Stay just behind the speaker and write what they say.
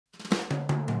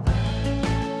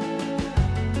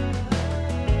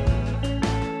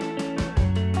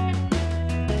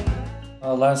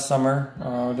Last summer,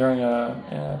 during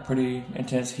a pretty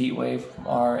intense heat wave,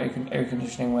 our air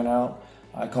conditioning went out.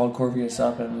 I called Corvias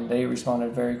up and they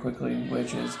responded very quickly,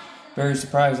 which is very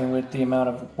surprising with the amount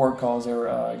of work calls they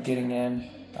were getting in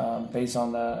based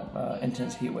on the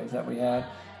intense heat wave that we had.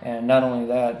 And not only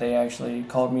that, they actually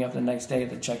called me up the next day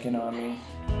to check in on me.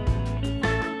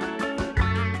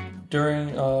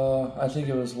 During, I think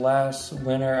it was last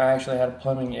winter, I actually had a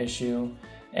plumbing issue,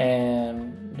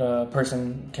 and the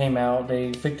person came out.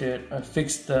 They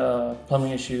fixed the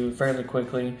plumbing issue fairly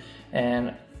quickly,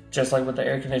 and just like with the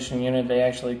air conditioning unit, they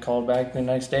actually called back the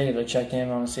next day to check in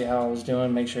on see how I was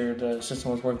doing, make sure the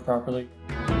system was working properly.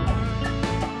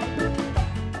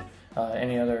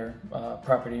 Any other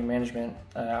property management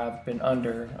I've been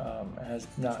under has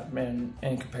not been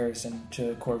in comparison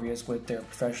to Corvias with their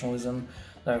professionalism,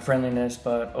 their friendliness,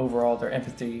 but overall their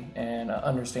empathy and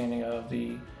understanding of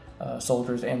the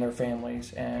soldiers and their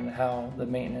families and how the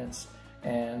maintenance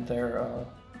and their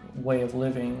way of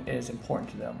living is important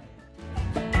to them.